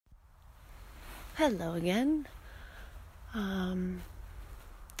Hello again.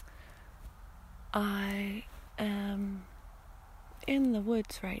 I am in the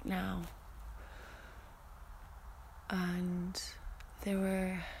woods right now, and there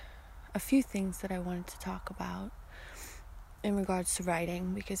were a few things that I wanted to talk about in regards to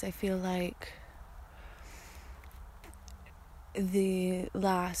writing, because I feel like the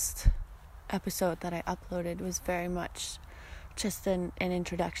last episode that I uploaded was very much just an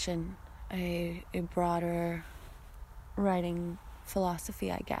introduction, a broader writing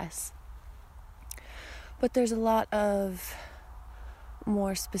philosophy, I guess. But there's a lot of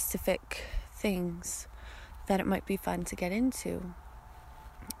more specific things that it might be fun to get into.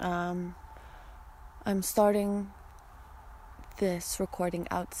 I'm starting this recording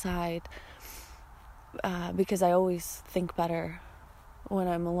outside because I always think better when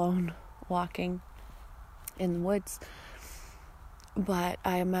I'm alone walking in the woods. But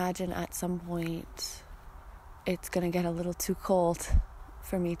I imagine at some point it's going to get a little too cold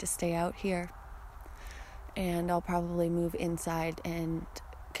for me to stay out here. And I'll probably move inside and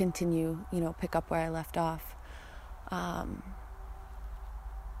continue, pick up where I left off.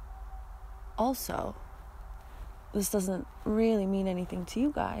 Also, this doesn't really mean anything to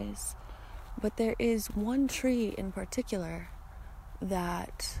you guys, but there is one tree in particular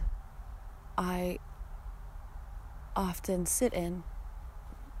that I often sit in.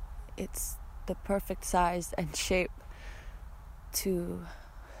 It's the perfect size and shape to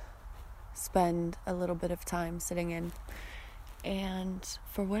spend a little bit of time sitting in. And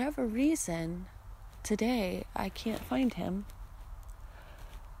for whatever reason, today I can't find him.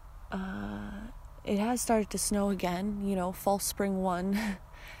 It has started to snow again. False Spring 1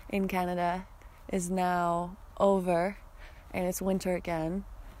 in Canada is now over, and it's winter again.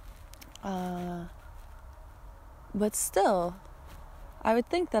 But still, I would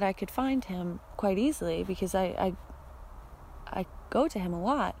think that I could find him quite easily, because I go to him a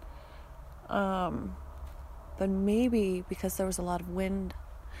lot. But maybe because there was a lot of wind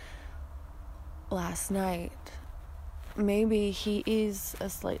last night, maybe he is a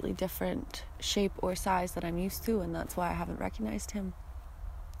slightly different shape or size that I'm used to, and that's why I haven't recognized him.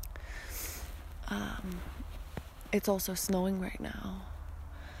 It's also snowing right now.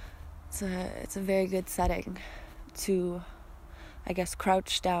 It's a very good setting to, I guess,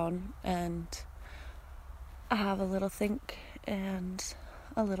 crouch down and have a little think and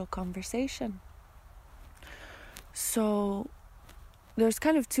a little conversation. So there's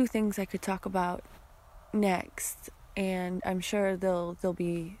kind of two things I could talk about next, and I'm sure they'll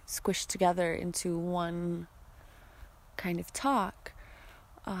be squished together into one kind of talk.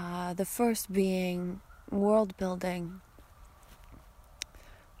 The first being world building.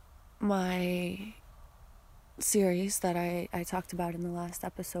 My series that I talked about in the last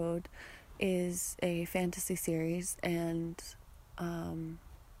episode is a fantasy series, and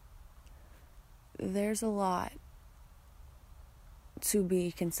there's a lot to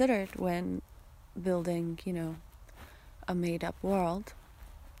be considered when building, a made-up world.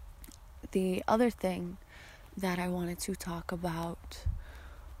 The other thing that I wanted to talk about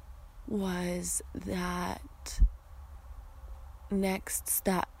was that next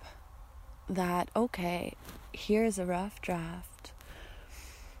step, that, okay, here's a rough draft.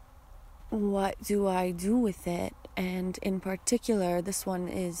 What do I do with it? And in particular, this one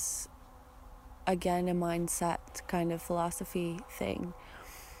is, again, a mindset kind of philosophy thing.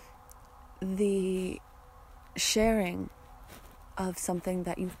 The sharing of something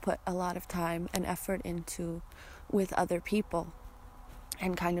that you've put a lot of time and effort into with other people,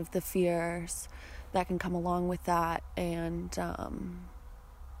 and kind of the fears that can come along with that, and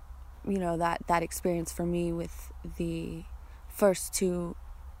that experience for me with the first two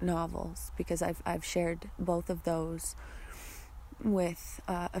novels, because I've shared both of those with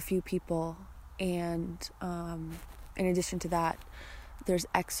a few people, and in addition to that, there's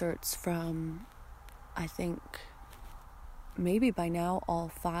excerpts from, I think, maybe by now all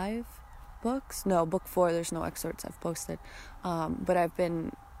 5 books. No, book 4, there's no excerpts I've posted. But I've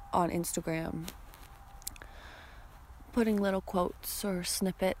been on Instagram putting little quotes or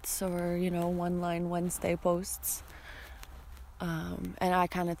snippets or, One Line Wednesday posts. And I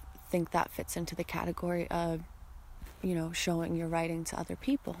kind of think that fits into the category of, showing your writing to other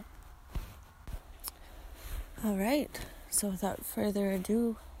people. All right. So without further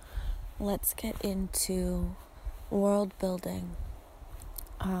ado, let's get into world building.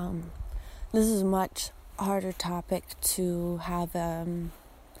 This is a much harder topic to have,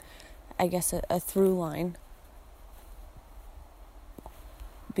 I guess, a through line,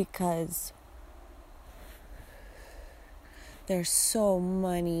 because there's so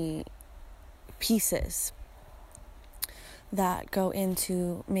many pieces that go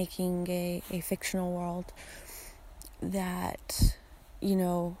into making a fictional world that,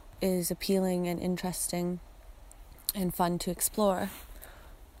 is appealing and interesting and fun to explore.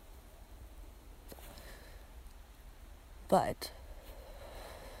 But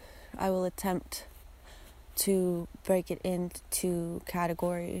I will attempt to break it into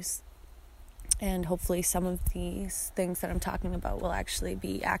categories, and hopefully some of these things that I'm talking about will actually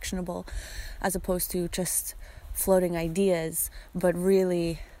be actionable, as opposed to just floating ideas. But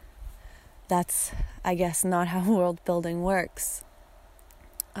really, that's, I guess, not how world building works.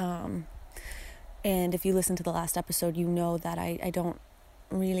 And if you listen to the last episode, you know that I don't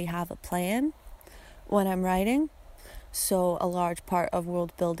really have a plan when I'm writing. So a large part of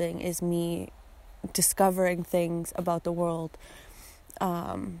world building is me discovering things about the world,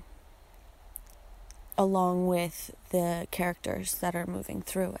 along with the characters that are moving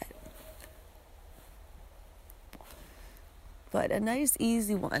through it. But a nice,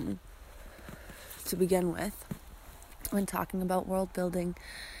 easy one to begin with when talking about world building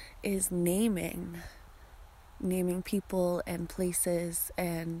is naming people and places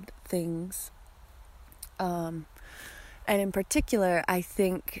and things. And in particular, I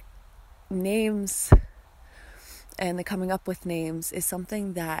think names and the coming up with names is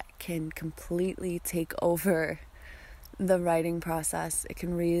something that can completely take over the writing process. It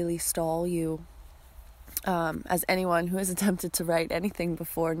can really stall you. As anyone who has attempted to write anything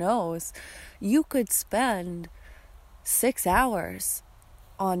before knows, you could spend 6 hours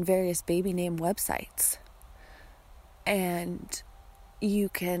on various baby name websites, and you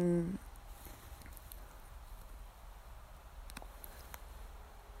can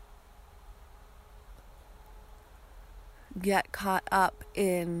get caught up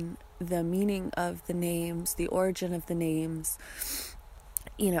in the meaning of the names, the origin of the names,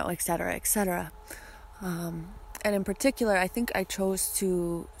 etc., etc. And in particular, I think I chose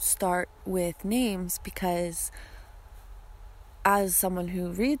to start with names because as someone who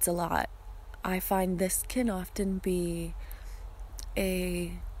reads a lot, I find this can often be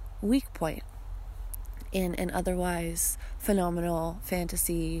a weak point in an otherwise phenomenal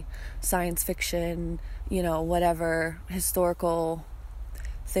fantasy, science fiction, whatever historical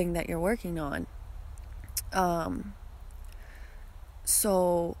thing that you're working on.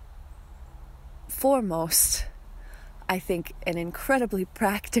 So foremost, I think an incredibly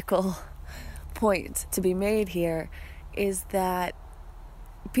practical point to be made here is that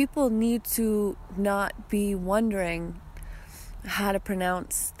people need to not be wondering how to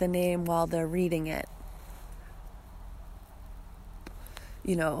pronounce the name while they're reading it.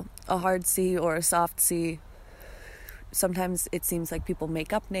 A hard C or a soft C. Sometimes it seems like people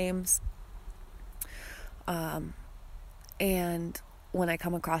make up names. And when I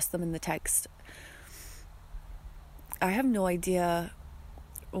come across them in the text, I have no idea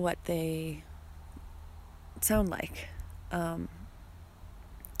what they sound like.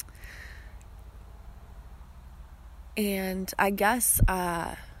 And I guess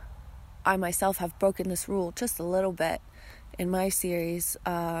I myself have broken this rule just a little bit. In my series,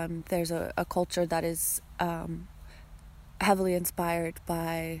 there's a culture that is heavily inspired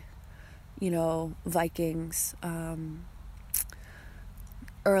by, Vikings,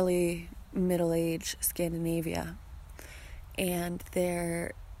 early Middle Age Scandinavia. And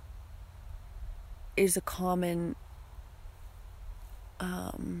there is a common,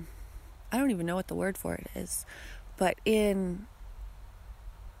 I don't even know what the word for it is, but in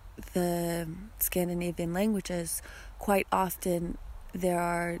the Scandinavian languages, quite often there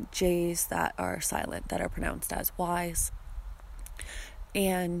are J's that are silent, that are pronounced as Y's.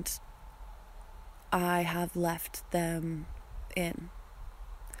 And I have left them in.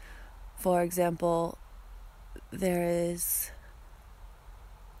 For example, there is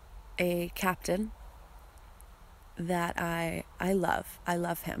a captain that I love. I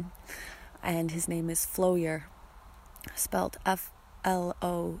love him. And his name is Flojer, spelled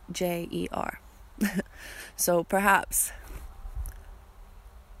Flojer. So perhaps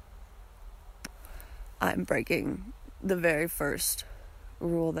I'm breaking the very first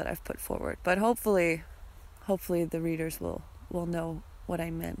rule that I've put forward. But hopefully the readers will know what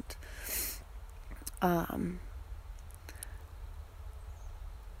I meant.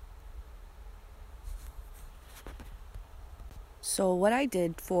 So what I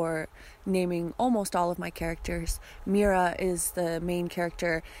did for naming almost all of my characters, Mira is the main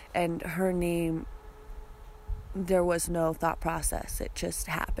character, and her name, there was no thought process. It just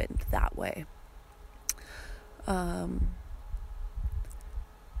happened that way.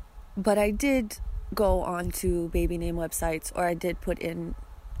 But I did go on to baby name websites, or I did put in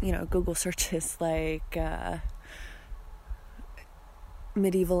Google searches like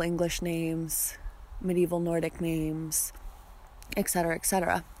medieval English names, medieval Nordic names, etc.,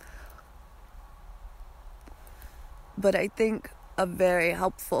 etc. But I think a very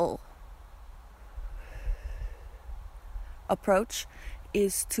helpful approach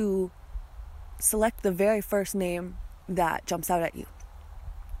is to select the very first name that jumps out at you.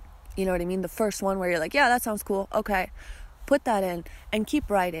 You know what I mean? The first one where you're like, yeah, that sounds cool. Okay, put that in and keep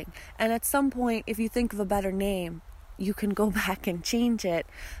writing. And at some point, if you think of a better name, you can go back and change it.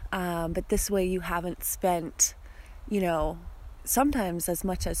 But this way you haven't spent, sometimes as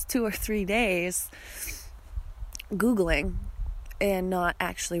much as 2 or 3 days Googling and not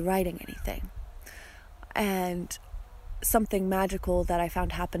actually writing anything. And something magical that I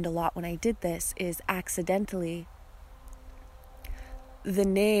found happened a lot when I did this is accidentally the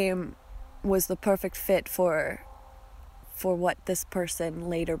name was the perfect fit for what this person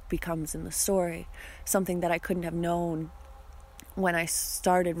later becomes in the story. Something that I couldn't have known when I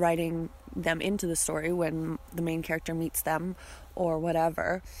started writing them into the story, when the main character meets them or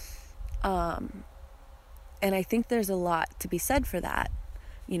whatever. And I think there's a lot to be said for that.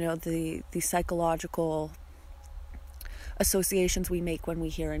 The psychological associations we make when we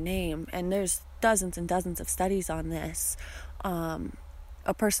hear a name. And there's dozens and dozens of studies on this.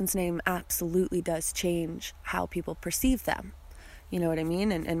 A person's name absolutely does change how people perceive them. You know what I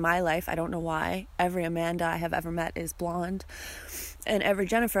mean? And in my life, I don't know why, every Amanda I have ever met is blonde, and every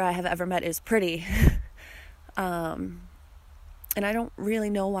Jennifer I have ever met is pretty. And I don't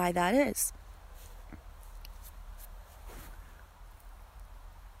really know why that is.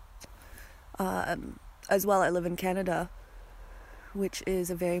 As well, I live in Canada, which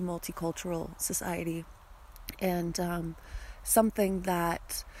is a very multicultural society, and something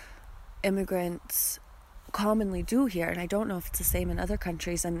that immigrants commonly do here, and I don't know if it's the same in other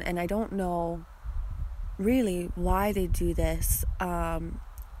countries, and I don't know really why they do this,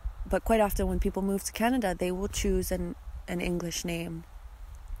 but quite often when people move to Canada, they will choose an English name,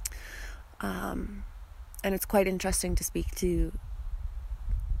 and it's quite interesting to speak to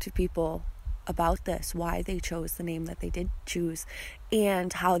people about this, why they chose the name that they did choose,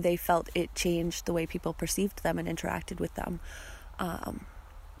 and how they felt it changed the way people perceived them and interacted with them.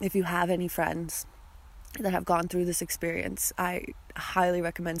 If you have any friends that have gone through this experience, I highly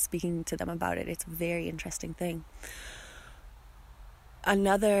recommend speaking to them about it. It's a very interesting thing.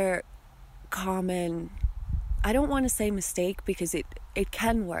 Another common, I don't want to say mistake, because it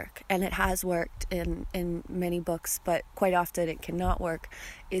can work, and it has worked in many books, but quite often it cannot work,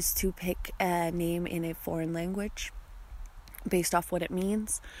 is to pick a name in a foreign language based off what it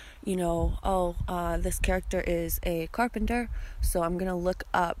means. This character is a carpenter, so I'm going to look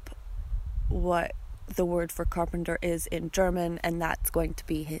up what the word for carpenter is in German, and that's going to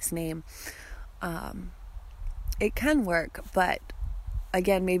be his name. It can work, but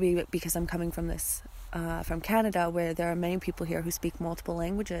again, maybe because I'm coming from from Canada, where there are many people here who speak multiple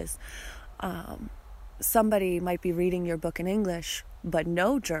languages, somebody might be reading your book in English but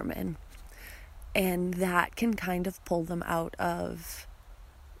no German, and that can kind of pull them out of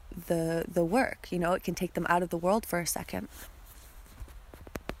the work. It can take them out of the world for a second.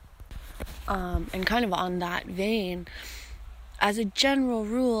 And kind of on that vein, as a general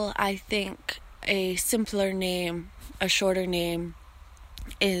rule, I think a simpler name, a shorter name,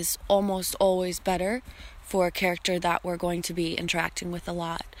 is almost always better for a character that we're going to be interacting with a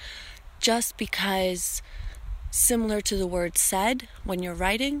lot. Just because, similar to the word said, when you're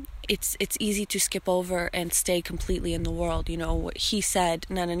writing, it's easy to skip over and stay completely in the world. What he said,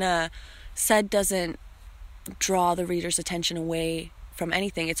 said doesn't draw the reader's attention away from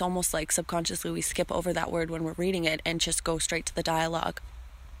anything. It's almost like subconsciously we skip over that word when we're reading it and just go straight to the dialogue.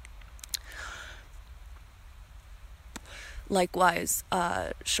 Likewise,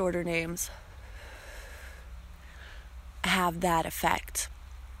 shorter names have that effect.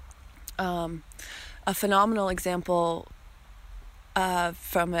 A phenomenal example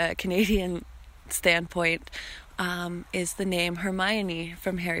from a Canadian standpoint is the name Hermione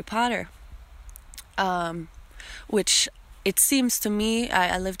from Harry Potter, which it seems to me,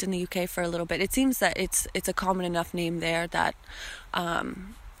 I lived in the UK for a little bit, it seems that it's a common enough name there that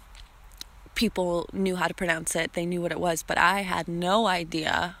people knew how to pronounce it, they knew what it was, but I had no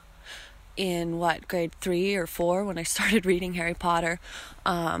idea in grade 3 or 4 when I started reading Harry Potter.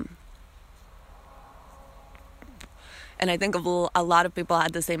 And I think a lot of people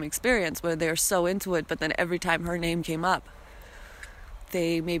had the same experience where they're so into it, but then every time her name came up,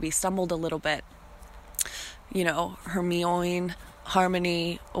 they maybe stumbled a little bit. Hermione,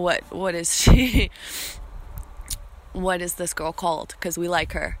 Harmony, what is she? what is this girl called? Because we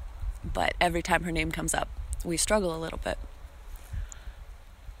like her, but every time her name comes up, we struggle a little bit.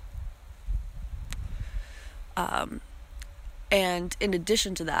 And in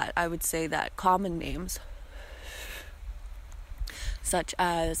addition to that, I would say that common names, such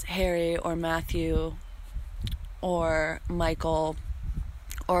as Harry or Matthew or Michael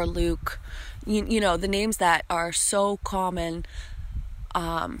or Luke, you know, the names that are so common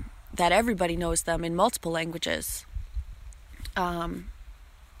that everybody knows them in multiple languages,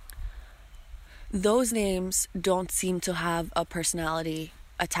 those names don't seem to have a personality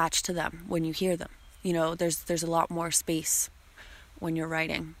attached to them when you hear them. You know, there's a lot more space when you're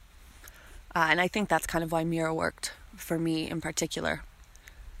writing. And I think that's kind of why Mira worked for me in particular.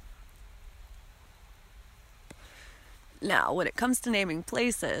 Now, when it comes to naming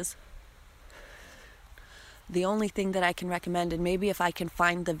places, the only thing that I can recommend, and maybe if I can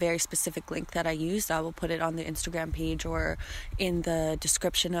find the very specific link that I used, I will put it on the Instagram page or in the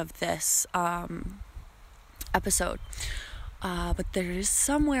description of this episode. But there is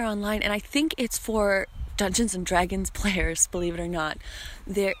somewhere online, and I think it's for Dungeons and Dragons players, believe it or not.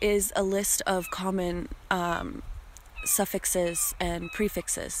 There is a list of common suffixes and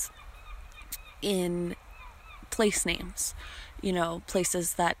prefixes in place names. You know,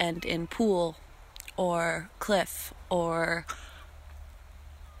 places that end in pool or cliff or,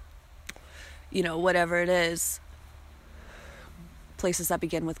 you know, whatever it is. Places that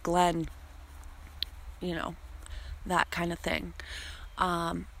begin with Glen, you know, that kind of thing.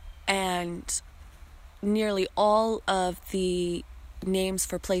 And nearly all of the names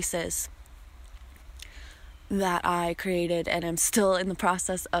for places that I created and I'm still in the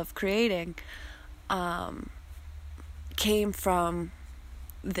process of creating came from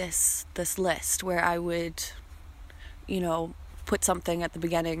this list where I would, you know, put something at the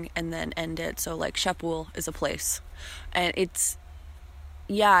beginning and then end it. So like Shepwool is a place, and it's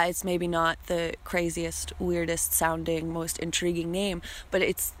maybe not the craziest, weirdest sounding, most intriguing name, but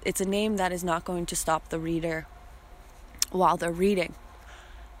it's a name that is not going to stop the reader while they're reading.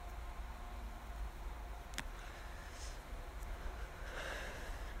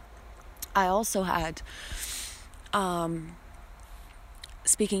 I also had,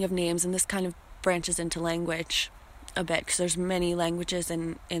 speaking of names, and this kind of branches into language a bit, because there's many languages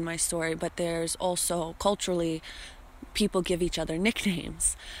in my story, but there's also culturally, people give each other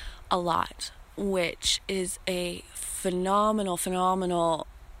nicknames a lot, which is a phenomenal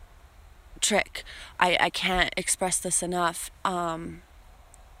trick. I can't express this enough,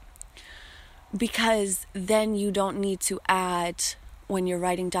 because then you don't need to add, when you're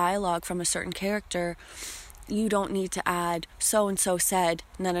writing dialogue from a certain character, you don't need to add so-and-so said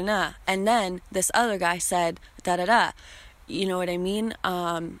na-na-na, and then this other guy said da-da-da. You know what I mean?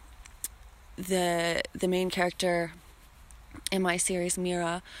 The main character in my series,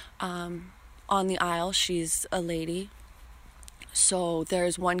 Mira, on the Isle, she's a lady. So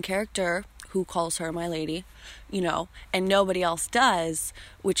there's one character who calls her my lady, you know, and nobody else does,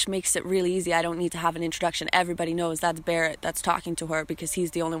 which makes it really easy. I don't need to have an introduction. Everybody knows that's Barrett that's talking to her because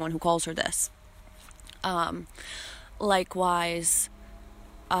he's the only one who calls her this. Likewise,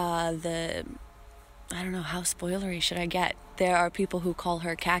 I don't know, how spoilery should I get? There are people who call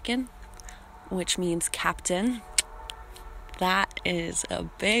her Kakin, which means captain. That is a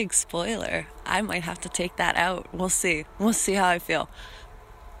big spoiler. I might have to take that out. We'll see. We'll see how I feel.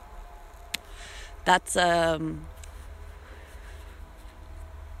 That's, I'll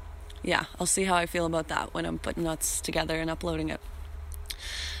see how I feel about that when I'm putting notes together and uploading it.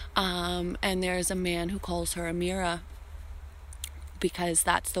 And there's a man who calls her Amira, because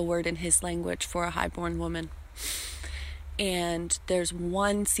that's the word in his language for a highborn woman. And there's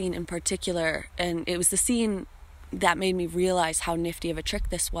one scene in particular, and it was the scene that made me realize how nifty of a trick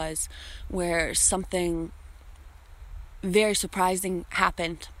this was, where something very surprising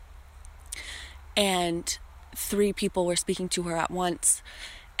happened, and 3 people were speaking to her at once,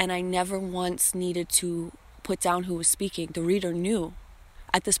 and I never once needed to put down who was speaking. The reader knew.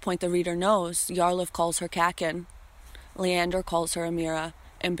 At this point, the reader knows. Yarliff calls her Kakin, Leander calls her Amira,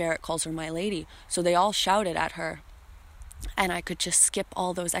 and Barrett calls her my lady. So they all shouted at her, and I could just skip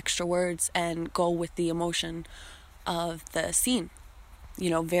all those extra words and go with the emotion of the scene. You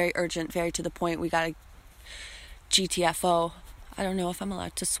know, very urgent, very to the point. We got a GTFO. I don't know if I'm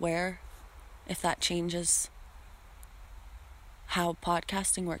allowed to swear, if that changes how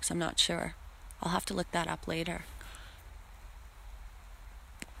podcasting works. I'm not sure. I'll have to look that up later.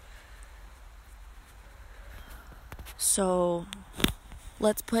 So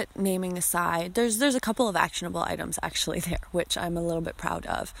let's put naming aside. There's a couple of actionable items actually there, which I'm a little bit proud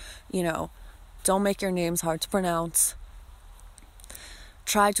of. You know, Don't make your names hard to pronounce.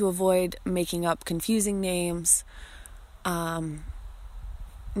 Try to avoid making up confusing names.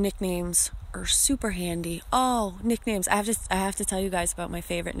 Nicknames are super handy. Oh, nicknames. I have to tell you guys about my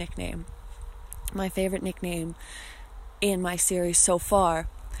favorite nickname. My favorite nickname in my series so far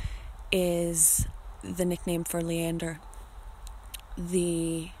is the nickname for Leander.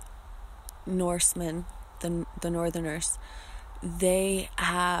 The Norsemen, the Northerners, they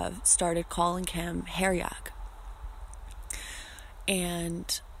have started calling him Herjag.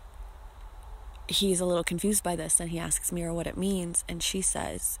 And he's a little confused by this, and he asks Mira what it means, and she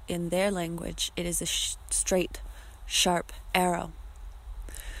says, in their language, it is a straight, sharp arrow.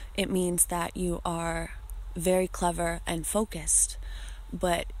 It means that you are very clever and focused,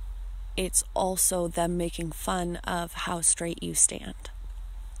 but it's also them making fun of how straight you stand.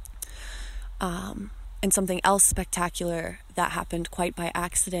 And something else spectacular that happened quite by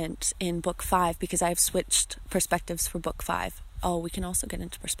accident in book 5, because I've switched perspectives for book 5. Oh, we can also get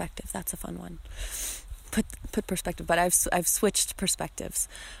into perspective. That's a fun one. Put perspective, but I've switched perspectives,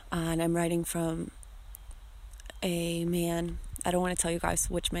 and I'm writing from a man. I don't want to tell you guys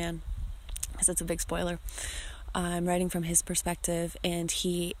which man, because it's a big spoiler. I'm writing from his perspective, and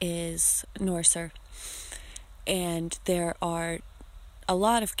he is Norser. And there are a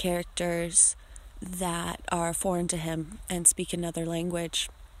lot of characters that are foreign to him and speak another language.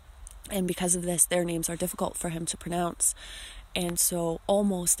 And because of this, their names are difficult for him to pronounce. And so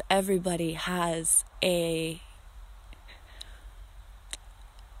almost everybody has a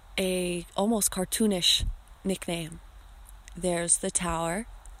almost cartoonish nickname. There's the Tower,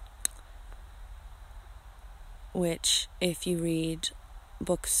 which if you read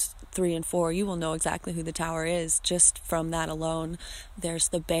books 3 and 4, you will know exactly who the Tower is just from that alone. There's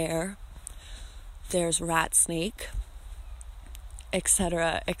the Bear, there's Rat Snake,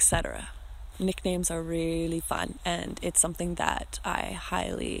 etc., etc. Nicknames are really fun, and it's something that I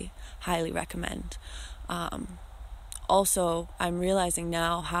highly, highly recommend. Also, I'm realizing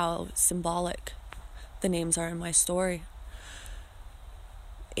now how symbolic the names are in my story.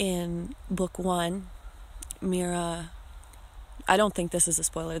 In book 1, Mira, I don't think this is a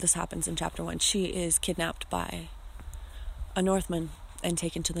spoiler, this happens in chapter 1. She is kidnapped by a Northman and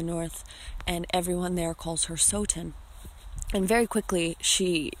taken to the north, and everyone there calls her Sotin. And very quickly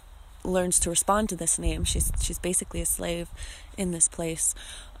she learns to respond to this name. She's basically a slave in this place.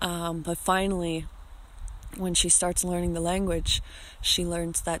 But finally, when she starts learning the language, she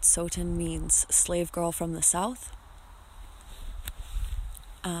learns that Sotin means slave girl from the south.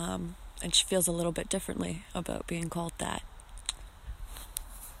 And she feels a little bit differently about being called that.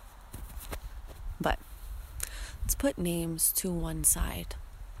 But let's put names to one side,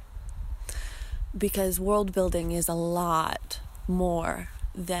 because world building is a lot more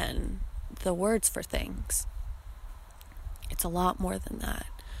than the words for things. It's a lot more than that.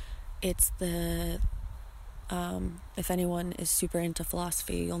 It's the if anyone is super into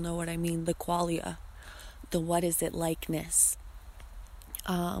philosophy, you'll know what I mean, the qualia, the what is it likeness.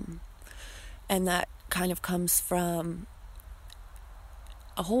 And that kind of comes from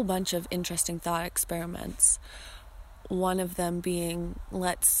a whole bunch of interesting thought experiments. One of them being,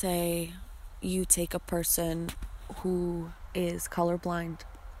 let's say you take a person who is colorblind,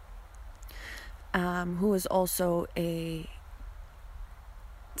 who is also a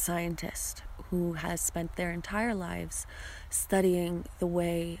scientist, who has spent their entire lives studying the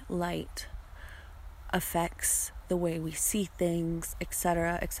way light affects the way we see things,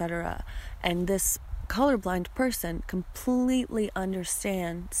 etc., etc. And this colorblind person completely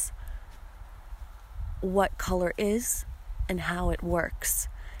understands what color is and how it works,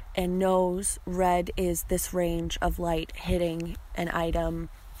 and knows red is this range of light hitting an item,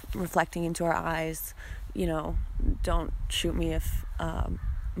 reflecting into our eyes. You know, don't shoot me if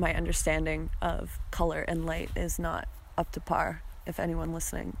my understanding of color and light is not up to par. If anyone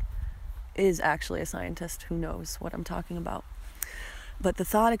listening is actually a scientist who knows what I'm talking about. But the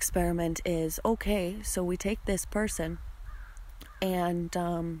thought experiment is, okay, so we take this person and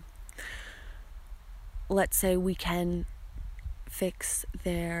let's say we can fix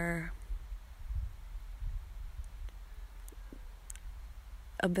their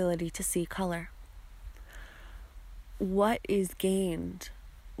ability to see color. What is gained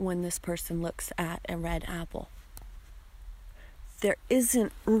when this person looks at a red apple? There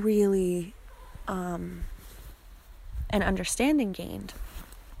isn't really an understanding gained,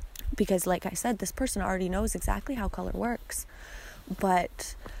 because like I said, this person already knows exactly how color works.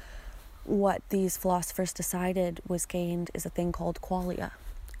 But what these philosophers decided was gained is a thing called qualia,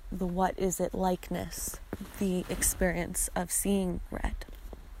 the what is it likeness, the experience of seeing red.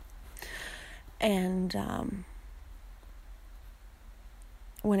 And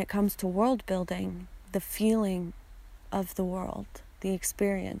when it comes to world building, the feeling of the world, the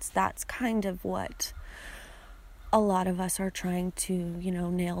experience, that's kind of what a lot of us are trying to,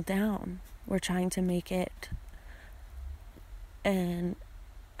 nail down. We're trying to make it an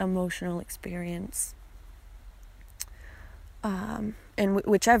emotional experience. And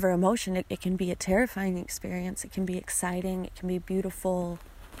whichever emotion, it can be a terrifying experience, it can be exciting, it can be beautiful,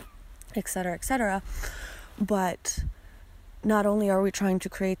 etc., etc. But not only are we trying to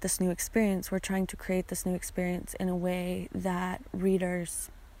create this new experience, we're trying to create this new experience in a way that readers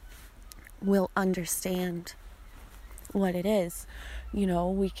will understand what it is.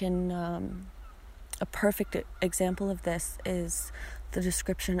 We can, a perfect example of this is the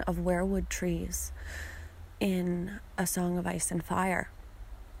description of weirwood trees in A Song of Ice and Fire.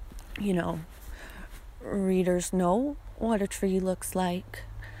 Readers know what a tree looks like,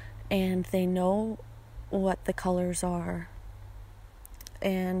 and they know what the colors are,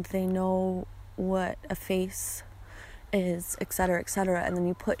 and they know what a face is, etc., etc. And then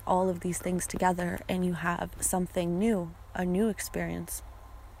you put all of these things together and you have something new, a new experience.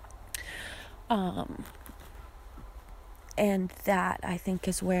 And that, I think,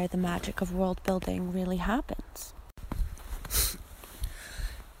 is where the magic of world building really happens.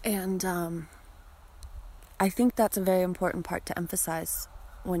 And I think that's a very important part to emphasize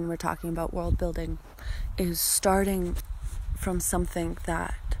when we're talking about world building, is starting from something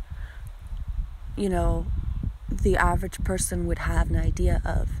that, the average person would have an idea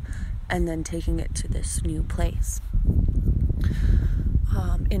of, and then taking it to this new place.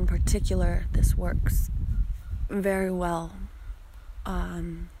 In particular, this works very well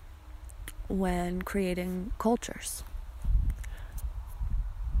when creating cultures.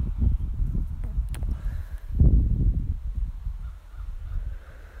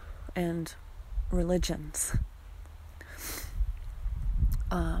 And religions.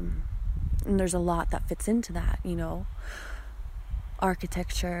 And there's a lot that fits into that,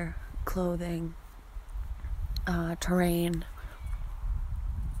 architecture, clothing, terrain,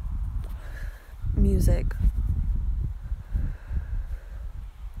 music,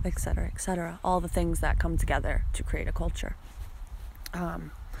 etc., etc. All the things that come together to create a culture.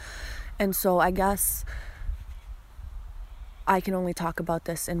 And so I guess I can only talk about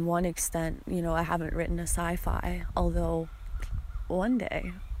this in one extent. I haven't written a sci-fi, although one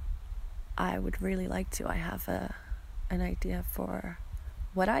day I would really like to. I have an idea for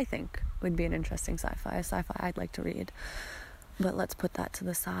what I think would be an interesting sci-fi, a sci-fi I'd like to read. But let's put that to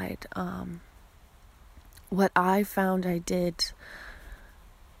the side. What I found I did,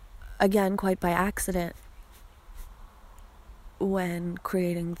 again, quite by accident, when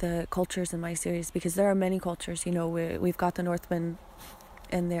creating the cultures in my series, because there are many cultures. We've got the Northmen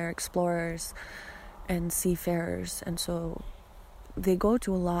and their explorers and seafarers, and so they go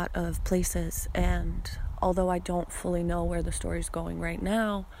to a lot of places. And although I don't fully know where the story's going right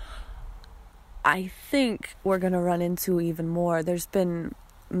now, I think we're going to run into even more. There's been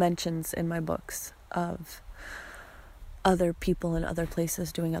mentions in my books of other people in other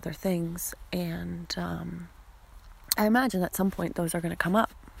places doing other things, and I imagine at some point those are going to come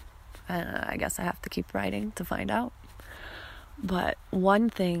up. I guess I have to keep writing to find out. But one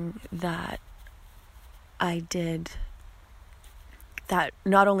thing that I did that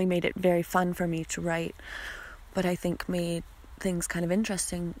not only made it very fun for me to write, but I think made things kind of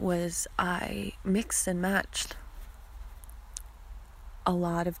interesting, was I mixed and matched a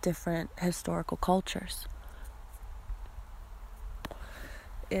lot of different historical cultures.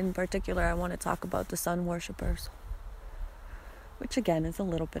 In particular, I want to talk about the sun worshippers, which again is a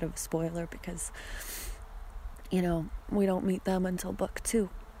little bit of a spoiler because, we don't meet them until book 2.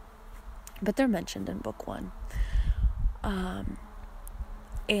 But they're mentioned in book 1.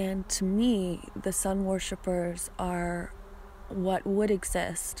 And to me, the sun worshippers are what would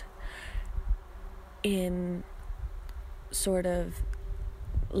exist in sort of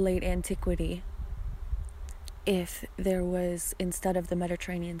late antiquity if there was, instead of the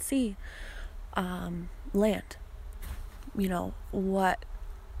Mediterranean Sea, land. What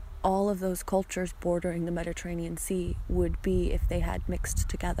all of those cultures bordering the Mediterranean Sea would be if they had mixed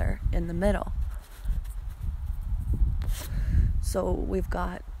together in the middle. So we've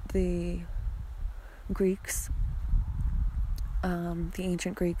got the Greeks, the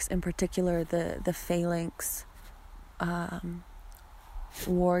ancient Greeks, in particular the phalanx,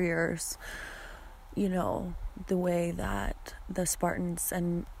 warriors, the way that the Spartans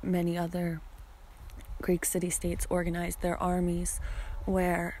and many other Greek city-states organized their armies,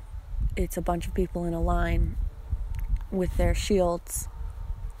 where it's a bunch of people in a line with their shields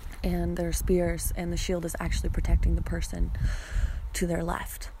and their spears, and the shield is actually protecting the person to their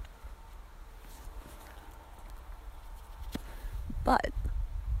left. But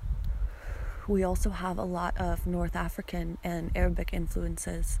we also have a lot of North African and Arabic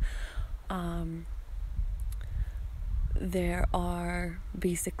influences. There are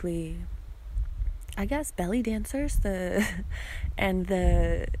basically, I guess, belly dancers, and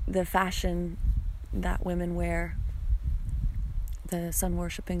the fashion that women wear, the sun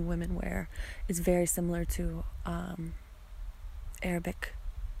worshipping women wear, is very similar to Arabic,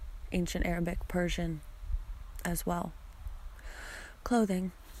 ancient Arabic, Persian as well,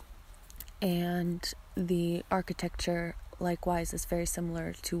 clothing. And the architecture likewise is very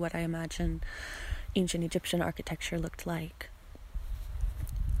similar to what I imagine ancient Egyptian architecture looked like.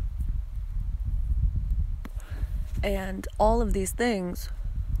 And all of these things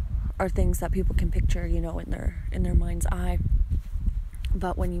are things that people can picture, in their mind's eye.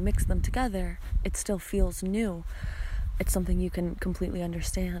 But when you mix them together, it still feels new. It's something you can completely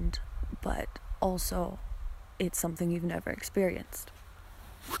understand, but also it's something you've never experienced.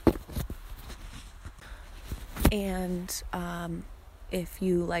 And if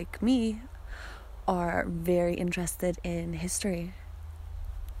you, like me, are very interested in history,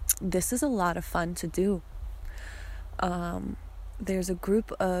 this is a lot of fun to do. There's a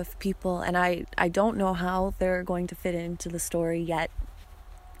group of people, and I don't know how they're going to fit into the story yet,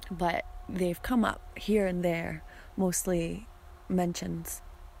 but they've come up here and there, mostly mentions.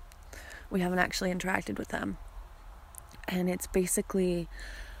 We haven't actually interacted with them. And it's basically,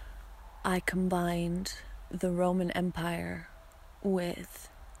 I combined the Roman Empire with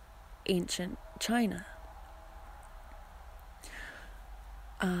ancient China.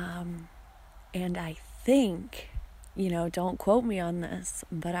 And I think, don't quote me on this,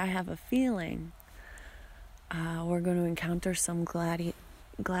 but I have a feeling we're going to encounter some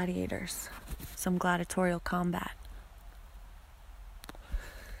gladiators, some gladiatorial combat.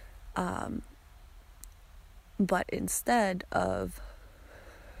 But instead of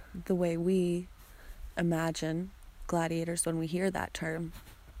the way we imagine gladiators when we hear that term,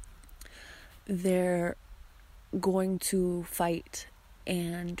 they're going to fight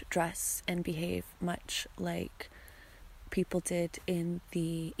and dress and behave much like people did in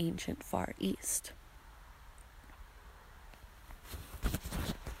the ancient Far East.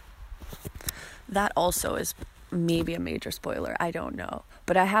 That also is maybe a major spoiler, I don't know.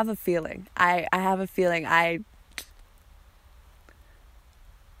 But I have a feeling.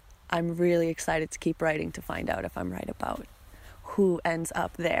 I'm really excited to keep writing to find out if I'm right about who ends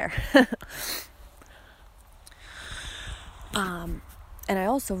up there. And I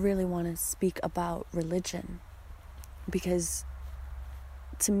also really want to speak about religion, because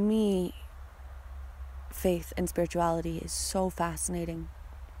to me, faith and spirituality is so fascinating.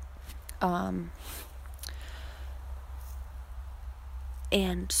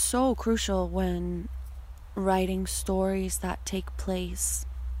 And so crucial when writing stories that take place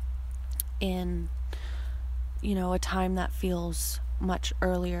in, a time that feels much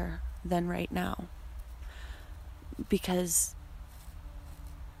earlier than right now. Because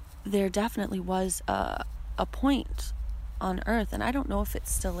there definitely was a point on Earth, and I don't know if it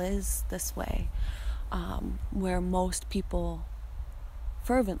still is this way, where most people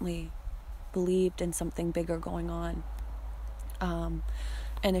fervently believed in something bigger going on.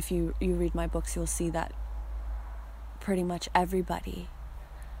 And if you read my books, you'll see that pretty much everybody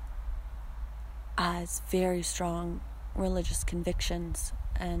has very strong religious convictions,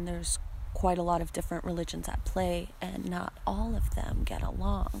 and there's quite a lot of different religions at play, and not all of them get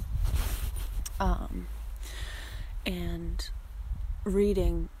along. And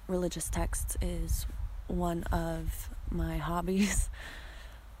reading religious texts is one of my hobbies.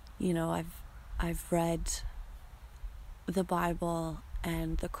 I've read the Bible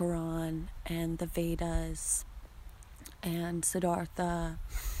and the Quran and the Vedas and Siddhartha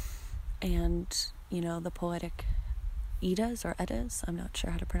and, the poetic Eddas or Eddas. I'm not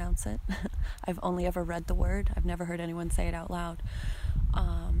sure how to pronounce it. I've only ever read the word. I've never heard anyone say it out loud.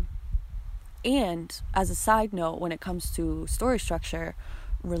 And as a side note, when it comes to story structure,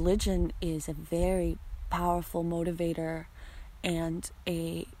 religion is a very powerful motivator and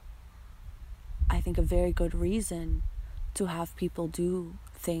I think a very good reason to have people do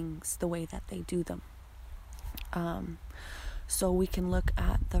things the way that they do them. So we can look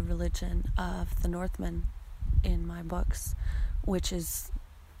at the religion of the Northmen in my books, which is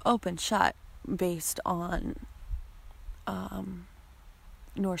open shut based on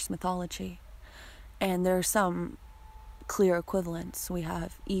Norse mythology. And there are some clear equivalents. We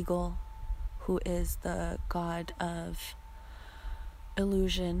have Eagle, who is the god of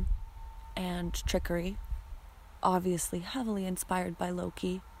illusion and trickery, obviously heavily inspired by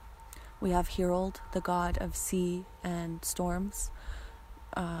Loki. We have Herold, the god of sea and storms,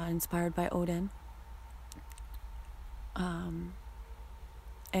 inspired by Odin.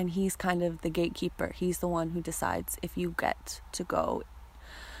 And he's kind of the gatekeeper. He's the one who decides if you get to go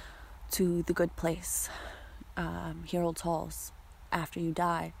to the good place, Herold's halls, after you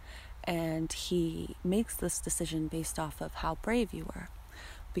die. And he makes this decision based off of how brave you were,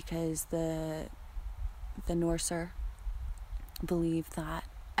 because the Norser believe that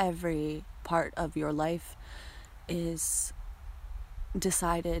every part of your life is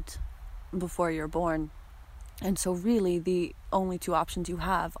decided before you're born. And so really the only two options you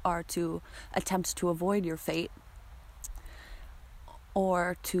have are to attempt to avoid your fate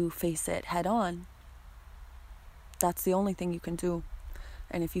or to face it head on. That's the only thing you can do.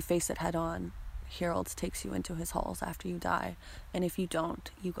 And if you face it head on, Herold takes you into his halls after you die. And if you don't,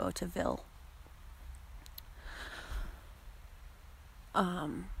 you go to Vil.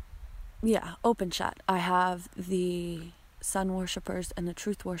 Open chat. I have the sun worshippers and the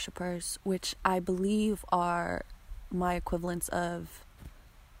truth worshippers, which I believe are my equivalents of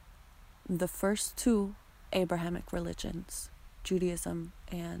the first two Abrahamic religions, Judaism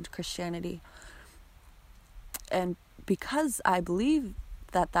and Christianity. And because I believe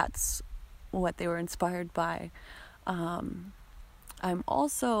that that's what they were inspired by, I'm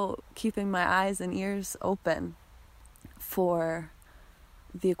also keeping my eyes and ears open for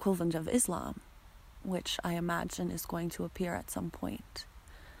the equivalent of Islam, which I imagine is going to appear at some point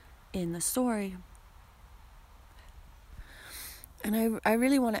in the story. And I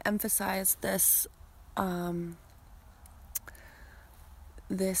really want to emphasize this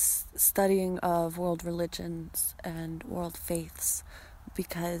this studying of world religions and world faiths,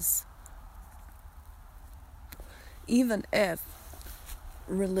 because even if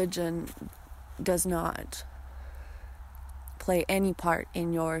religion does not play any part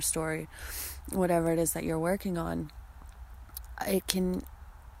in your story, whatever it is that you're working on, it can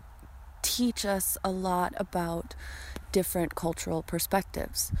teach us a lot about different cultural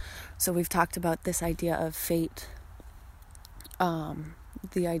perspectives. So we've talked about this idea of fate,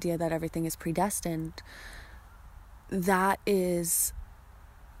 the idea that everything is predestined. That is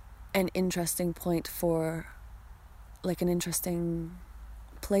an interesting point for, like, an interesting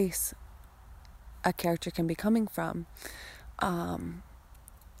place a character can be coming from.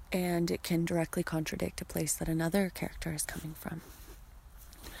 And it can directly contradict a place that another character is coming from.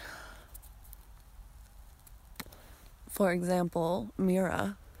 For example,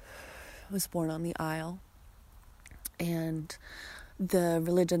 Mira was born on the Isle, and the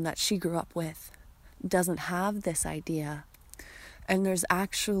religion that she grew up with doesn't have this idea. And there's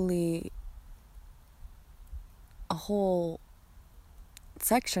actually a whole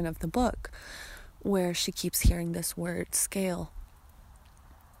section of the book where she keeps hearing this word scale,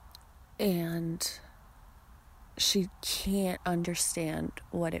 and she can't understand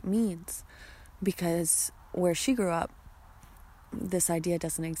what it means, because where she grew up, this idea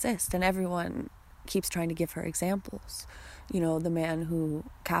doesn't exist, and everyone keeps trying to give her examples. You know, the man who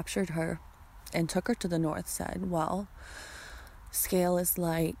captured her and took her to the north said, well, scale is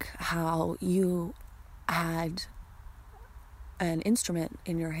like how you had an instrument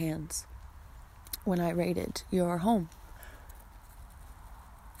in your hands when I raided your home.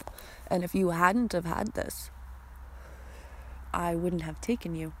 And if you hadn't have had this, I wouldn't have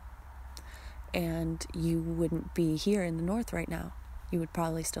taken you. And you wouldn't be here in the north right now. You would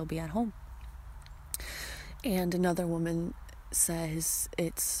probably still be at home. And another woman says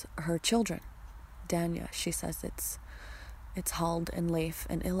it's her children, Danya. She says it's Hald and Leif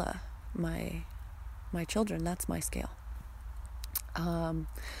and Illa, my children. That's my scale.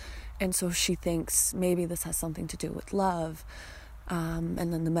 And so she thinks maybe this has something to do with love. And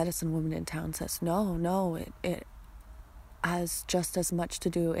then the medicine woman in town says, no, it has just as much to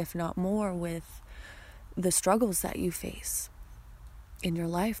do, if not more, with the struggles that you face in your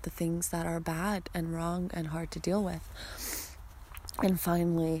life, the things that are bad and wrong and hard to deal with. And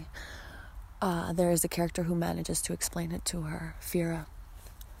finally, there is a character who manages to explain it to her, Fira.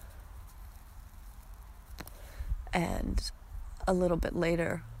 And a little bit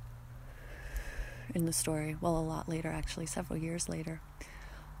later in the story, well, a lot later actually, several years later,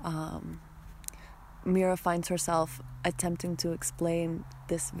 Mira finds herself attempting to explain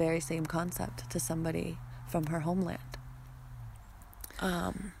this very same concept to somebody from her homeland.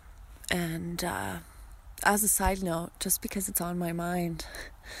 And as a side note, just because it's on my mind,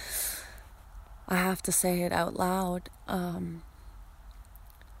 I have to say it out loud.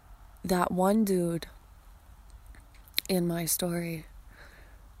 That one dude in my story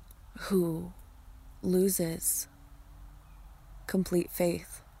who loses complete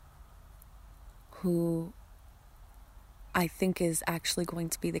faith, who I think is actually going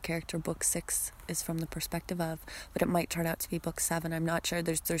to be the character book 6 is from the perspective of, but it might turn out to be book 7. I'm not sure.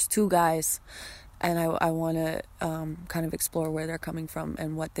 There's 2 guys, and I want to kind of explore where they're coming from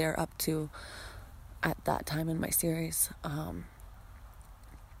and what they're up to at that time in my series.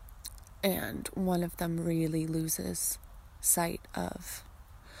 And one of them really loses sight of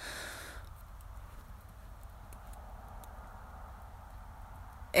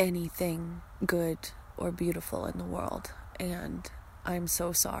anything good or beautiful in the world, and I'm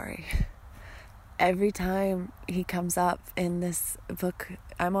so sorry. Every time he comes up in this book,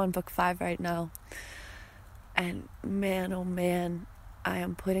 I'm on book 5 right now, and man, oh man, I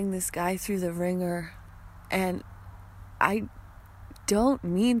am putting this guy through the ringer, and I don't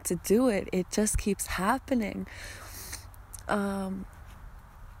mean to do it. It just keeps happening.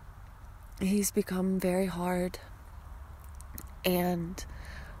 He's become very hard, and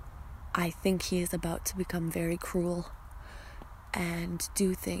I think he is about to become very cruel and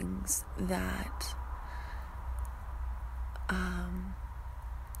do things that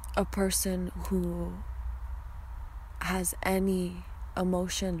a person who has any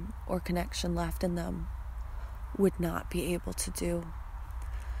emotion or connection left in them would not be able to do.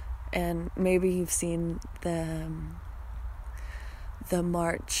 And maybe you've seen the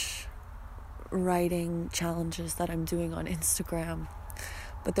March writing challenges that I'm doing on Instagram.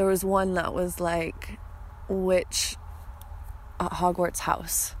 But there was one that was like, which Hogwarts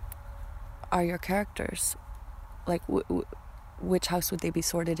house are your characters? Like, which house would they be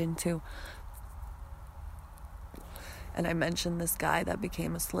sorted into? And I mentioned this guy that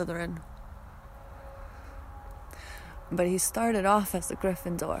became a Slytherin. But he started off as a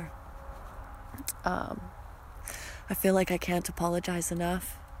Gryffindor. I feel like I can't apologize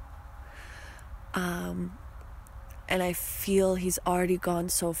enough. And I feel he's already gone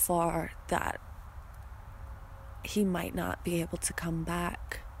so far that he might not be able to come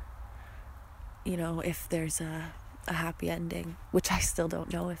back, you know, if there's a happy ending, which I still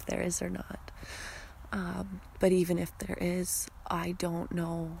don't know if there is or not. But even if there is, I don't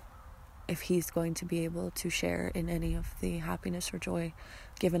know if he's going to be able to share in any of the happiness or joy,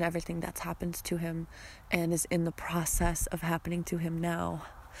 given everything that's happened to him and is in the process of happening to him now.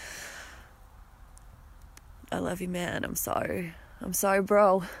 I love you, man. I'm sorry. I'm sorry,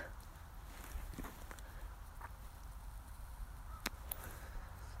 bro.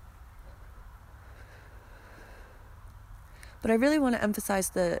 But I really want to emphasize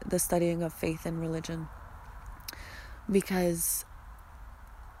the studying of faith and religion, because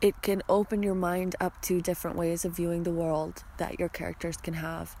it can open your mind up to different ways of viewing the world that your characters can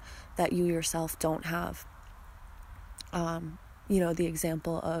have, that you yourself don't have. You know, the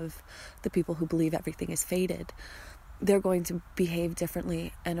example of the people who believe everything is fated. They're going to behave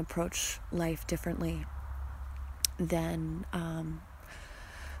differently and approach life differently than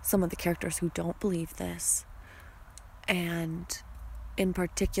some of the characters who don't believe this. And in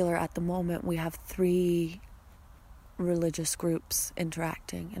particular, at the moment, we have 3 religious groups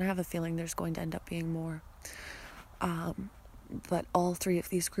interacting, and I have a feeling there's going to end up being more. But all 3 of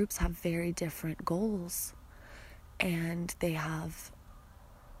these groups have very different goals, and they have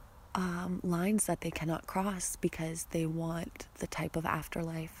lines that they cannot cross because they want the type of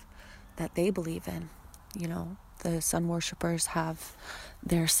afterlife that they believe in. You know, the sun worshippers have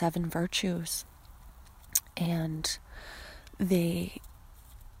their 7 virtues, and they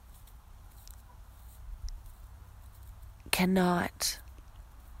cannot,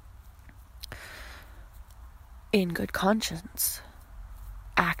 in good conscience,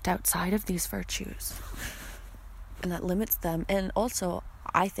 act outside of these virtues. And that limits them, and also,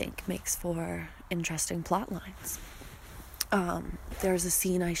 I think, makes for interesting plot lines. There's a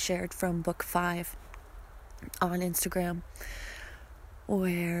scene I shared from book 5 on Instagram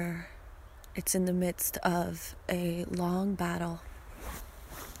where it's in the midst of a long battle,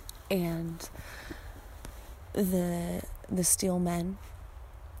 and the steel men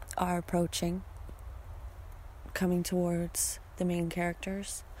are approaching, coming towards the main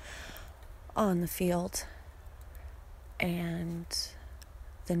characters on the field, and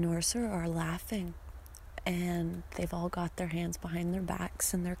the Norsur are laughing, and they've all got their hands behind their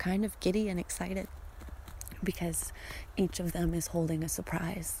backs, and they're kind of giddy and excited because each of them is holding a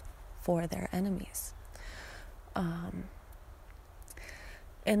surprise for their enemies. And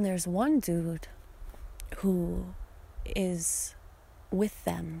there's one dude who is with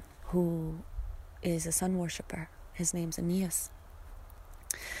them, who is a sun worshipper. His name's Aeneas.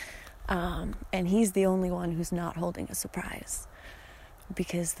 And he's the only one who's not holding a surprise,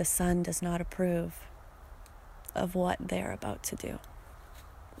 because the sun does not approve of what they're about to do.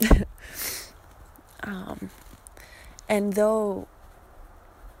 And though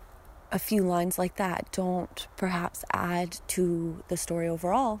a few lines like that don't perhaps add to the story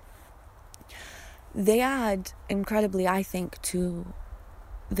overall, they add incredibly, I think, to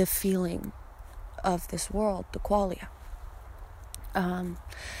the feeling of this world, the qualia. And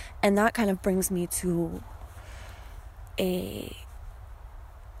that kind of brings me to a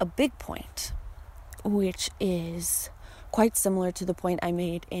big point, which is quite similar to the point I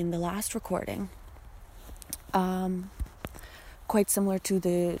made in the last recording. Quite similar to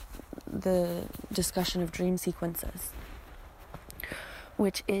the discussion of dream sequences,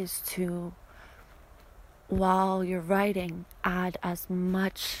 which is to, while you're writing, add as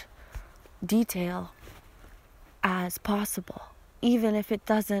much detail as possible, even if it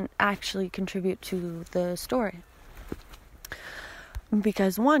doesn't actually contribute to the story.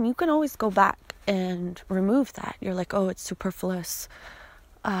 Because one, you can always go back and remove that. You're like, oh, it's superfluous.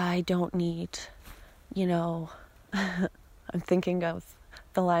 I don't need, I'm thinking of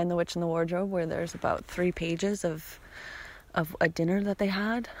The Lion, the Witch, and the Wardrobe, where there's about 3 pages of a dinner that they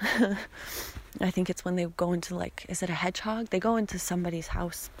had. I think it's when they go into, is it a hedgehog? They go into somebody's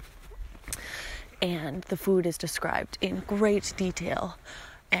house, and the food is described in great detail.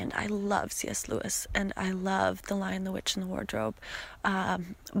 And I love C.S. Lewis, and I love The Lion, the Witch, and the Wardrobe.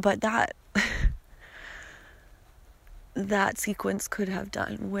 But that sequence could have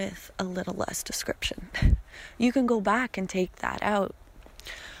done with a little less description. You can go back and take that out.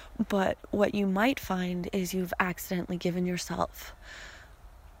 But what you might find is you've accidentally given yourself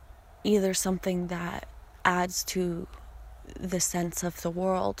either something that adds to the sense of the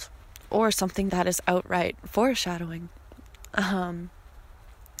world, or something that is outright foreshadowing.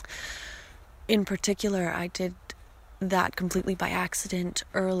 In particular, I did that completely by accident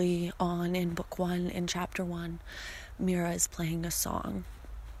early on in book 1, in chapter 1. Mira is playing a song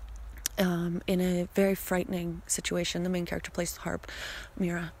in a very frightening situation. The main character plays the harp,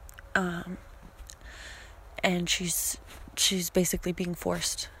 Mira, and she's basically being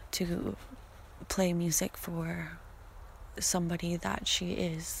forced to play music for somebody that she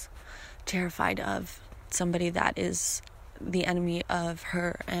is terrified of, somebody that is the enemy of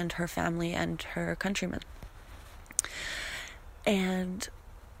her and her family and her countrymen. And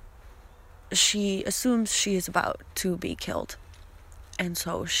she assumes she is about to be killed, and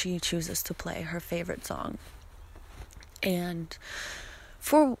so she chooses to play her favorite song. And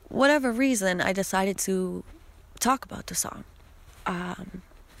for whatever reason, I decided to talk about the song.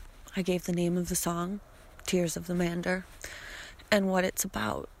 I gave the name of the song, Tears of the Mander, and what it's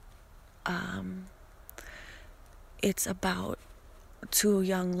about. It's about 2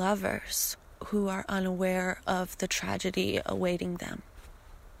 young lovers who are unaware of the tragedy awaiting them.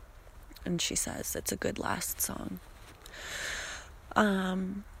 And she says it's a good last song.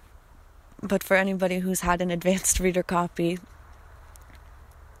 But for anybody who's had an advanced reader copy,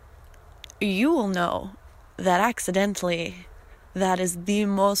 you will know that accidentally that is the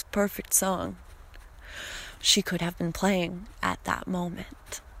most perfect song she could have been playing at that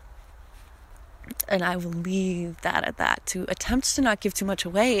moment. And I will leave that at that, to attempt to not give too much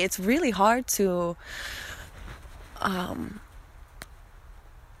away. It's really hard to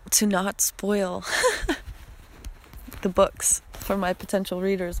not spoil the books for my potential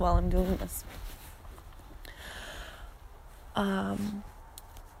readers while I'm doing this.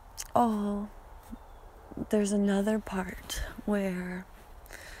 There's another part where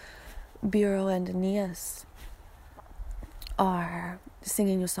Biro and Aeneas are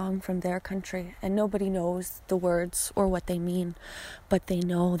singing a song from their country, and nobody knows the words or what they mean, but they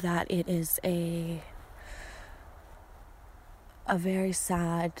know that it is a very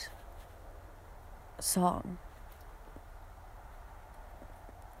sad song.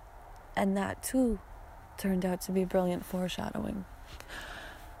 And that too turned out to be brilliant foreshadowing.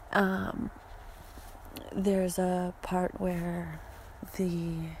 There's a part where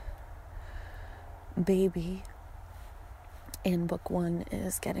the baby in book 1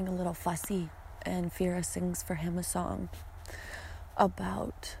 is getting a little fussy, and Fira sings for him a song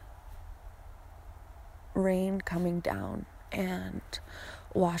about rain coming down and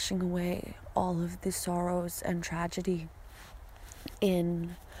washing away all of the sorrows and tragedy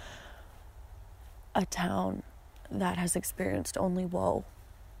in a town that has experienced only woe.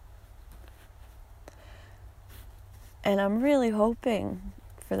 And I'm really hoping,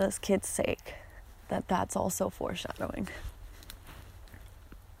 for this kid's sake, that that's also foreshadowing.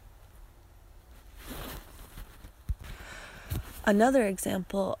 Another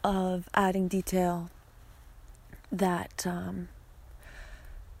example of adding detail that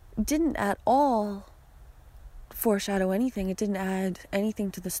didn't at all foreshadow anything. It didn't add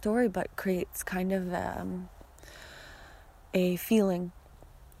anything to the story, but creates kind of a feeling.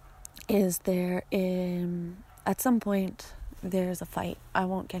 Is there at some point there's a fight. I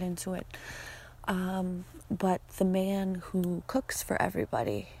won't get into it. But the man who cooks for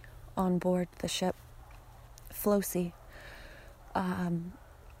everybody on board the ship, Flosi,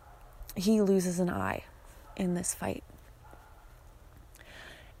 he loses an eye in this fight.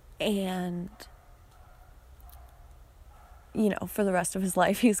 And, for the rest of his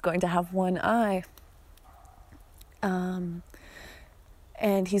life, he's going to have one eye. And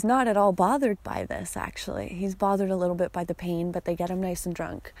he's not at all bothered by this, actually. He's bothered a little bit by the pain, but they get him nice and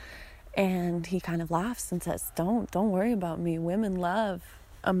drunk. And he kind of laughs and says, don't worry about me. Women love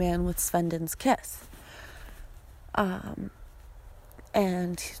a man with Svendin's kiss. And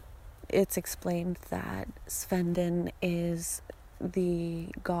it's explained that Svendin is the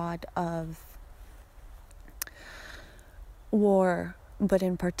god of war, but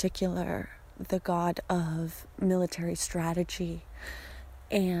in particular, the god of military strategy.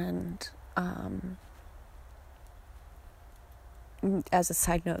 And as a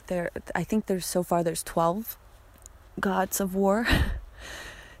side note, I think there's 12 gods of war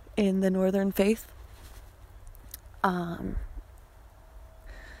in the Northern faith. And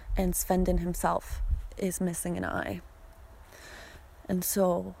Svendin himself is missing an eye. And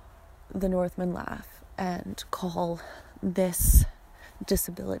so the Northmen laugh and call this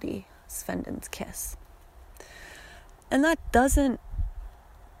disability Svendin's kiss. And that doesn't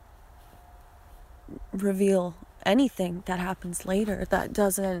reveal anything that happens later. That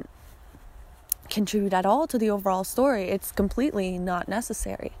doesn't contribute at all to the overall story. It's completely not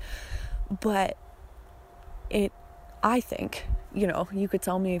necessary. But I think, you could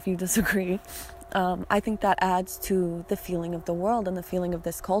tell me if you disagree. I think that adds to the feeling of the world and the feeling of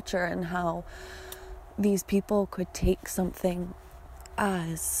this culture, and how these people could take something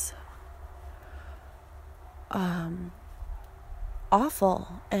as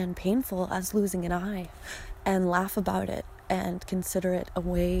awful and painful as losing an eye and laugh about it and consider it a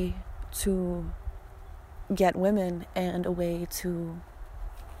way to get women and a way to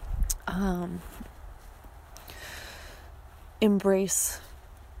embrace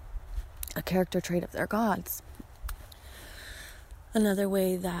a character trait of their gods. Another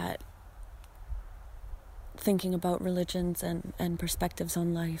way that thinking about religions and perspectives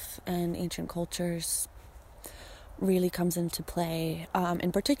on life and ancient cultures really comes into play,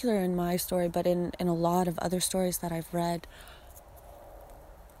 in particular in my story, but in a lot of other stories that I've read,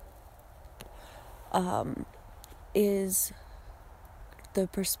 is the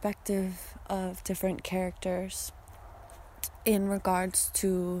perspective of different characters in regards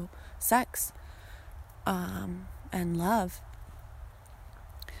to sex and love.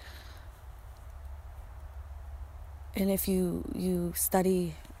 And if you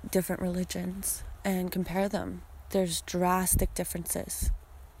study different religions and compare them, there's drastic differences,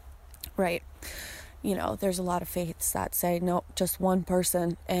 right? There's a lot of faiths that say, no, just one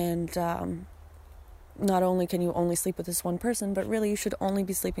person, and not only can you only sleep with this one person, but really you should only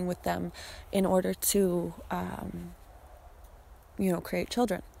be sleeping with them in order to, create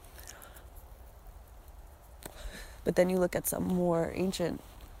children. But then you look at some more ancient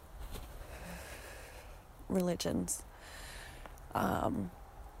religions,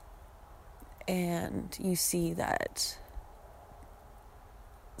 and you see that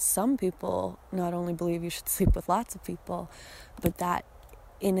some people not only believe you should sleep with lots of people, but that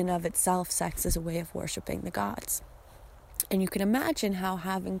in and of itself, sex is a way of worshiping the gods. And you can imagine how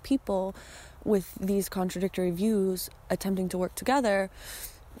having people with these contradictory views attempting to work together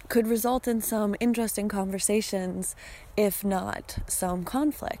could result in some interesting conversations, if not some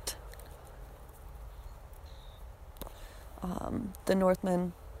conflict. The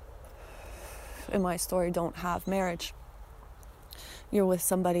Northmen, in my story, don't have marriage. You're with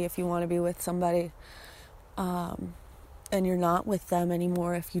somebody if you want to be with somebody, and you're not with them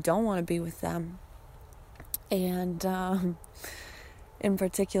anymore if you don't want to be with them. And in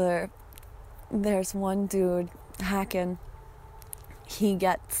particular, there's one dude, Hakon. He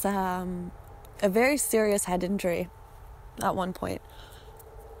gets a very serious head injury at one point.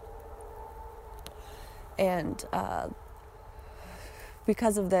 And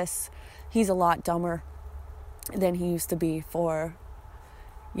because of this, he's a lot dumber than he used to be for,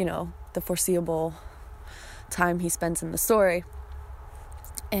 the foreseeable time he spends in the story.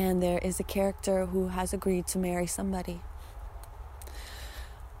 And there is a character who has agreed to marry somebody,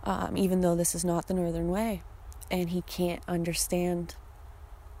 even though this is not the Northern way, and he can't understand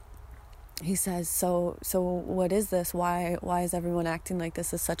he says, so what is this? Why is everyone acting like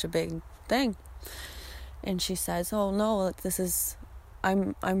this is such a big thing? And she says, oh no, this is,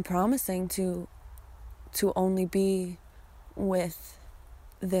 I'm promising to only be with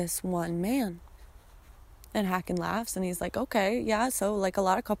this one man. And Hacken laughs, and he's like, okay, yeah, so like a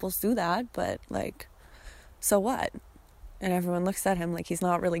lot of couples do that, but like, so what? And everyone looks at him like he's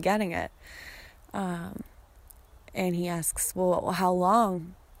not really getting it. And he asks, well, how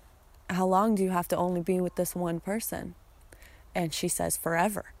long do you have to only be with this one person? And she says,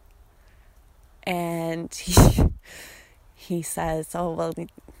 forever. And he says, oh, well,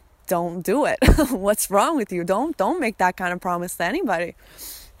 don't do it. What's wrong with you? Don't make that kind of promise to anybody.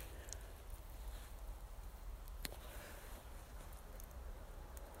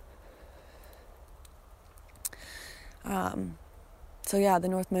 So yeah, the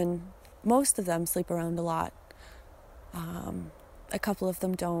Northmen, most of them sleep around a lot. A couple of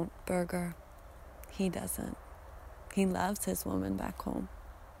them don't. Birger, he doesn't. He loves his woman back home.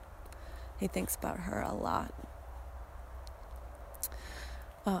 He thinks about her a lot.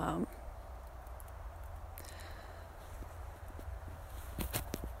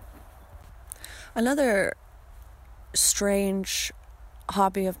 Another strange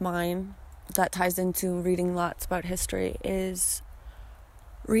hobby of mine that ties into reading lots about history is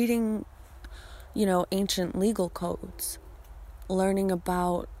reading, ancient legal codes, learning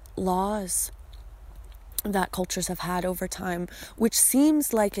about laws that cultures have had over time, which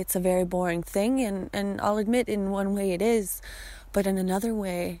seems like it's a very boring thing, and I'll admit in one way it is, but in another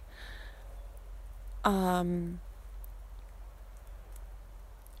way,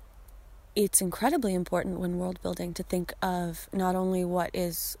 it's incredibly important when world building to think of not only what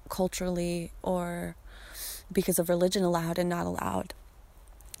is culturally or because of religion allowed and not allowed,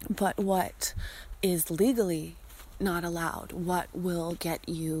 but what is legally not allowed, what will get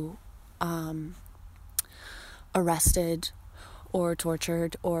you arrested or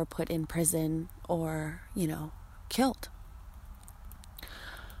tortured or put in prison or, killed.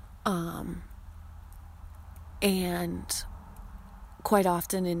 And quite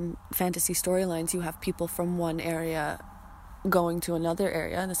often in fantasy storylines, you have people from one area going to another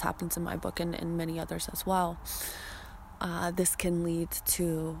area, and this happens in my book and many others as well. This can lead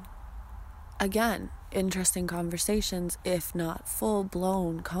to, again, interesting conversations, if not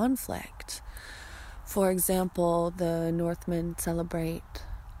full-blown conflict. For example, the Northmen celebrate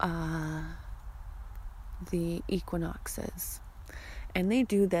the equinoxes, and they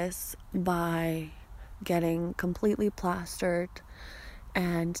do this by getting completely plastered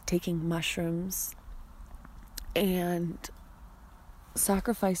and taking mushrooms and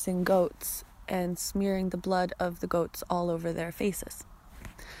sacrificing goats and smearing the blood of the goats all over their faces.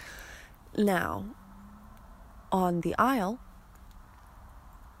 Now, on the Isle,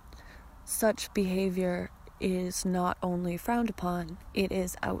 such behavior is not only frowned upon, it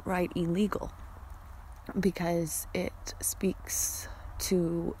is outright illegal because it speaks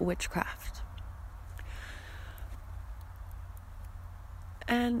to witchcraft.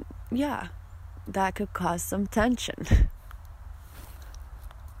 And yeah, that could cause some tension.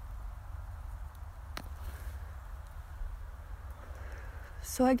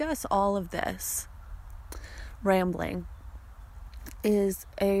 So I guess all of this rambling is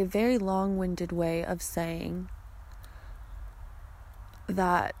a very long-winded way of saying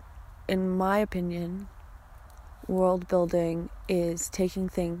that, in my opinion, world building is taking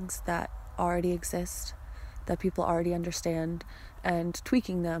things that already exist, that people already understand, and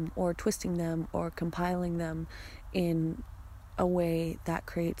tweaking them or twisting them or compiling them in a way that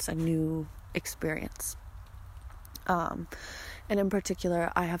creates a new experience. And in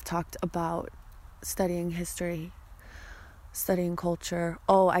particular, I have talked about studying history, studying culture.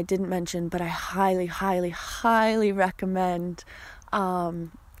 Oh, I didn't mention, but I highly, highly, highly recommend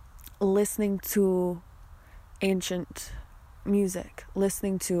listening to ancient music,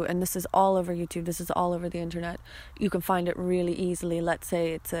 and this is all over YouTube, this is all over the internet. You can find it really easily. Let's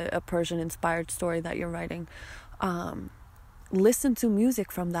say it's a Persian-inspired story that you're writing. Listen to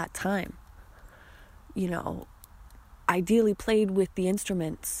music from that time. Ideally played with the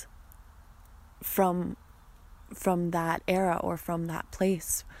instruments from that era or from that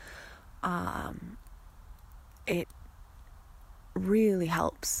place. It really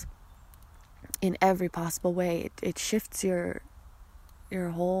helps in every possible way. It shifts your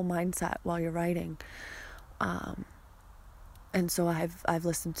whole mindset while you're writing. And so I've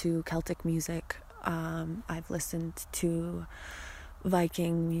listened to Celtic music. I've listened to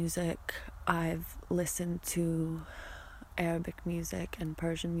Viking music. I've listened to Arabic music and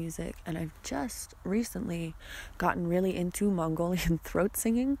Persian music, and I've just recently gotten really into Mongolian throat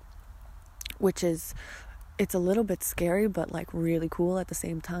singing. which is, it's a little bit scary, but like really cool at the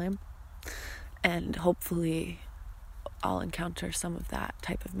same time. And hopefully I'll encounter some of that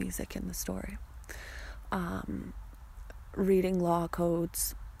type of music in the story. Reading law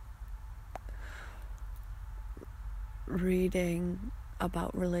codes, reading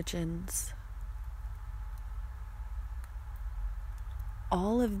about religions,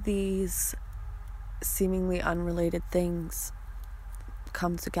 all of these seemingly unrelated things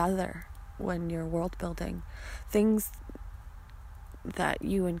come together when you're world building. Things that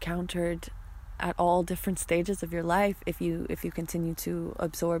you encountered at all different stages of your life, if you continue to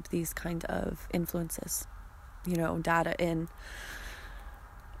absorb these kind of influences, data in.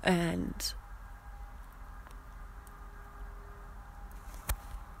 And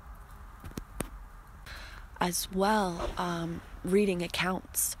as well, reading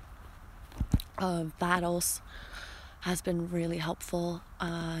accounts of battles has been really helpful.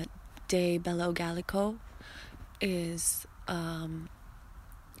 De Bello Gallico is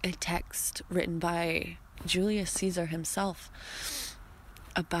a text written by Julius Caesar himself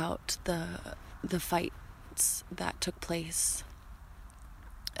about the fights that took place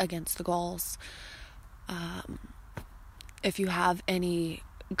against the Gauls. If you have any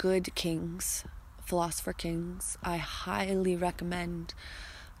good kings, philosopher kings, I highly recommend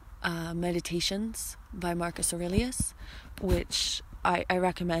Meditations by Marcus Aurelius, which I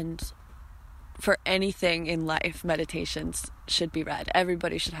recommend for anything in life. Meditations should be read.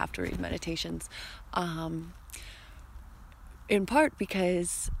 Everybody should have to read Meditations, in part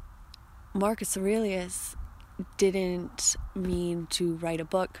because Marcus Aurelius didn't mean to write a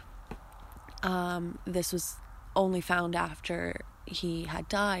book. This was only found after he had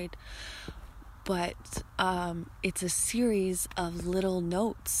died, but it's a series of little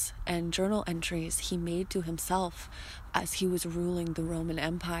notes and journal entries he made to himself as he was ruling the Roman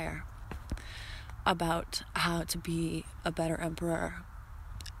Empire about how to be a better emperor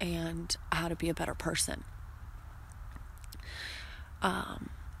and how to be a better person.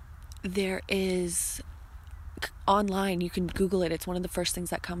 There is online, you can Google it, it's one of the first things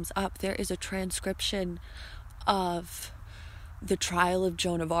that comes up. There is a transcription of the trial of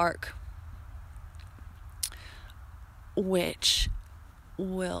Joan of Arc, which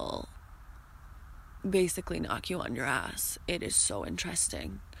will basically knock you on your ass. It is so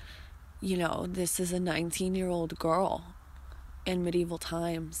interesting. This is a 19-year-old girl in medieval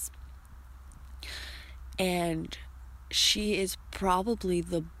times, and she is probably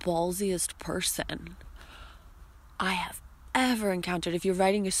the ballsiest person I have ever encountered. If you're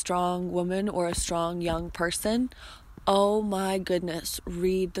writing a strong woman or a strong young person, oh my goodness,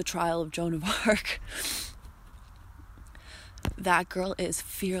 read The Trial of Joan of Arc. That girl is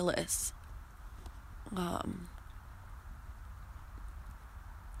fearless.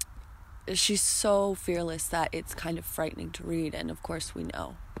 She's so fearless that it's kind of frightening to read. And of course we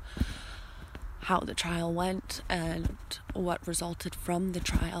know how the trial went and what resulted from the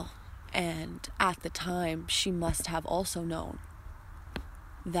trial. And at the time, she must have also known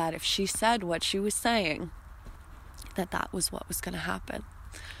that if she said what she was saying, that was what was going to happen.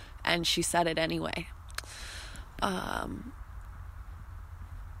 And she said it anyway.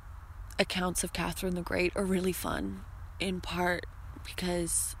 Accounts of Catherine the Great are really fun, in part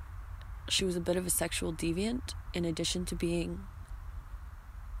because she was a bit of a sexual deviant, in addition to being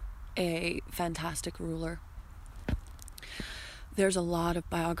a fantastic ruler. There's a lot of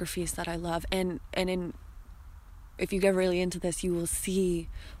biographies that I love, and if you get really into this, you will see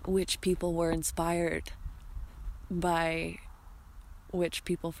which people were inspired by which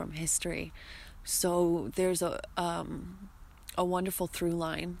people from history. So there's a wonderful through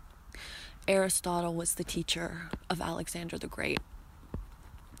line. Aristotle was the teacher of Alexander the Great.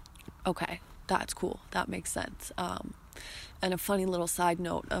 Okay, that's cool. That makes sense. And a funny little side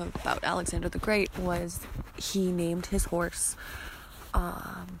note about Alexander the Great was he named his horse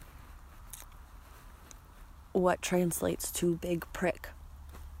what translates to big prick.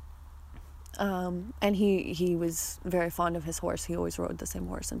 And he was very fond of his horse. He always rode the same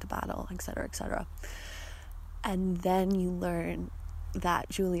horse into battle, etc., etc. And then you learn that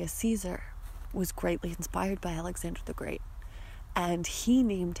Julius Caesar was greatly inspired by Alexander the Great. And he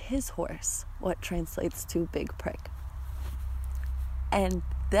named his horse what translates to big prick. And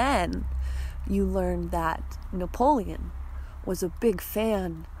then you learn that Napoleon was a big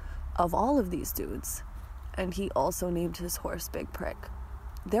fan of all of these dudes. And he also named his horse Big Prick.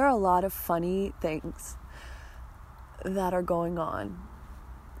 There are a lot of funny things that are going on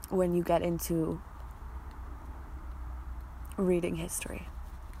when you get into reading history.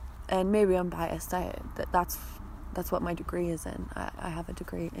 And maybe I'm biased. That's what my degree is in. I have a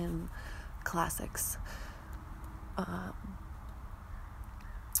degree in classics.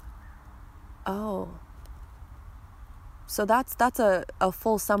 So that's a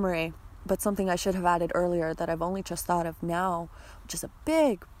full summary, but something I should have added earlier that I've only just thought of now, which is a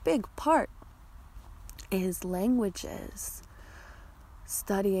big part, is languages.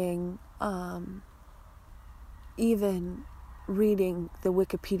 Studying, even reading the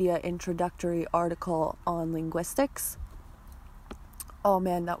Wikipedia introductory article on linguistics. Oh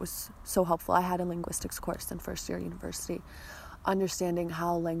man, that was so helpful. I had a linguistics course in first year university, understanding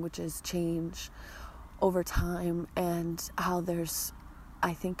how languages change over time and how there's,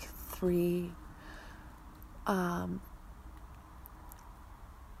 I think, 3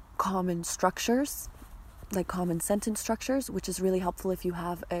 common structures, like common sentence structures, which is really helpful if you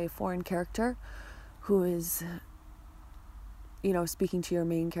have a foreign character who is, speaking to your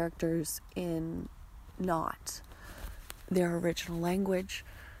main characters in not their original language.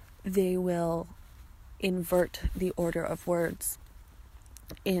 They will invert the order of words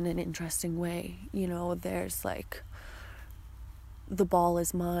in an interesting way. There's like, the ball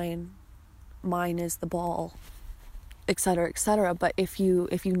is mine is the ball, etc., etc. But if you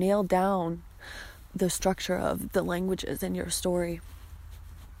nail down the structure of the languages in your story,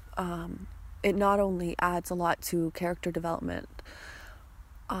 it not only adds a lot to character development,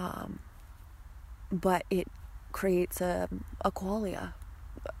 but it creates a qualia.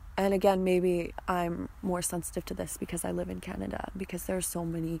 And again, maybe I'm more sensitive to this because I live in Canada, because there's so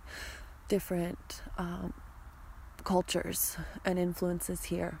many different cultures and influences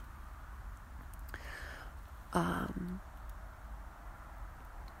here.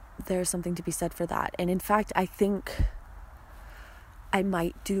 There's something to be said for that. And in fact, I think I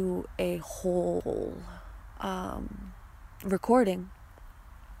might do a whole recording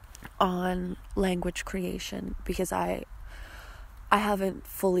on language creation, because I haven't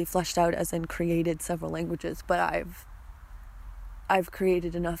fully fleshed out, as in created several languages, but I've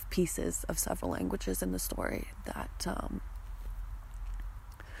created enough pieces of several languages in the story that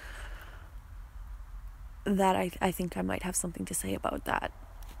I think I might have something to say about that.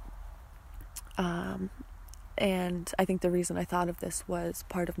 And I think the reason I thought of this was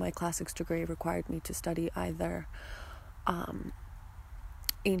part of my classics degree required me to study either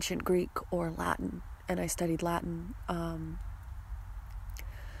ancient Greek or Latin, and I studied Latin.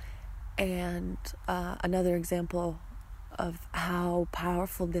 And another example of how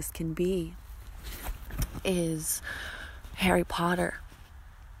powerful this can be is Harry Potter.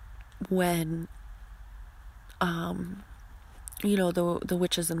 When the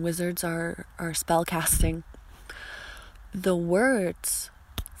witches and wizards are spell casting, the words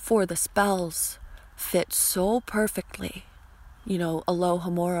for the spells fit so perfectly.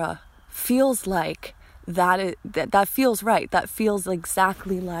 Alohomora feels like that feels right. That feels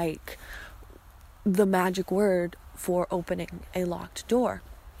exactly like the magic word for opening a locked door.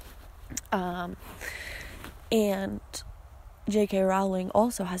 And J.K. Rowling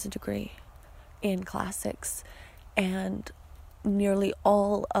also has a degree in classics, and nearly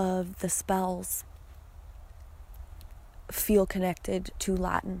all of the spells feel connected to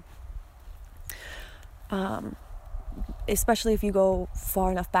Latin. Especially if you go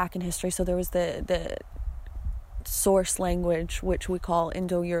far enough back in history. So there was the source language, which we call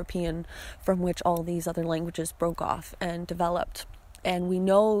Indo-European, from which all these other languages broke off and developed. And we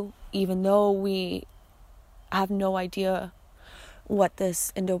know, even though we have no idea what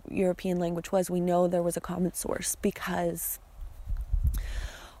this Indo-European language was, we know there was a common source, because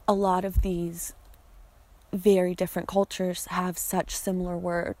a lot of these very different cultures have such similar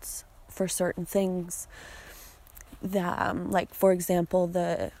words for certain things that, like, for example,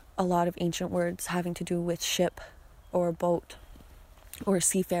 a lot of ancient words having to do with ship or boat or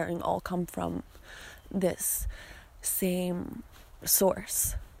seafaring all come from this same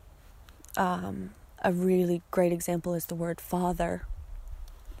source. A really great example is the word father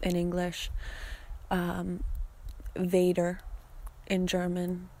in English, Vader in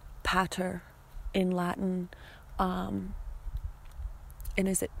German, pater in Latin, and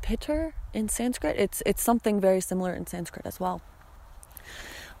is it pitter in Sanskrit? It's something very similar in Sanskrit as well.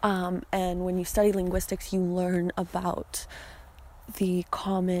 And when you study linguistics, you learn about the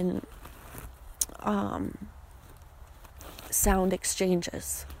common sound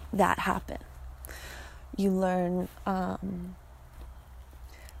exchanges that happen. You learn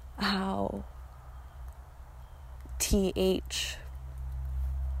how TH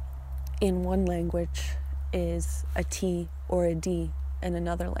in one language is a T or a D in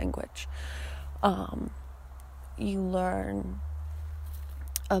another language. You learn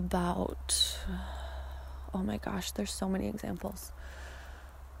about, oh my gosh, there's so many examples.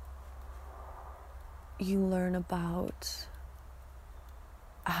 you learn about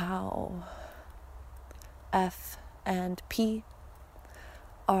how F and P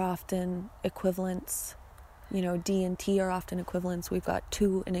are often equivalents. You know, D and T are often equivalents. We've got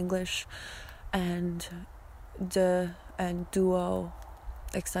tu in English, and de and duo,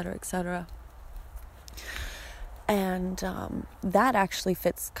 etc., etc. And that actually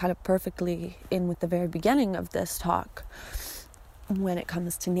fits kind of perfectly in with the very beginning of this talk when it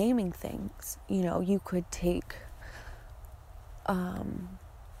comes to naming things. You know, you could take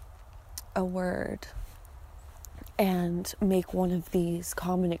a word and make one of these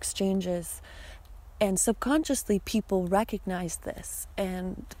common exchanges, and subconsciously people recognize this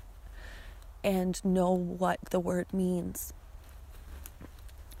and know what the word means.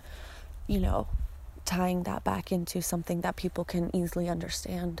 You know, tying that back into something that people can easily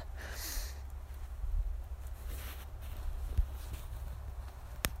understand.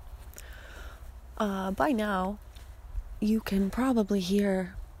 By now, you can probably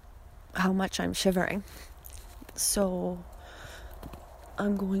hear how much I'm shivering. So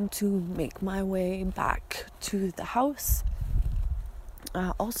I'm going to make my way back to the house.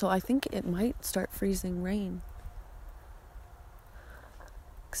 Also, I think it might start freezing rain,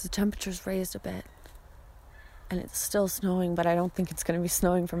 because the temperature's raised a bit. And it's still snowing, but I don't think it's going to be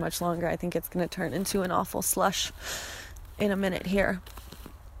snowing for much longer. I think it's going to turn into an awful slush in a minute here.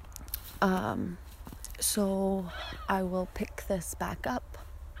 So I will pick this back up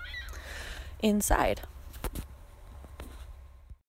inside.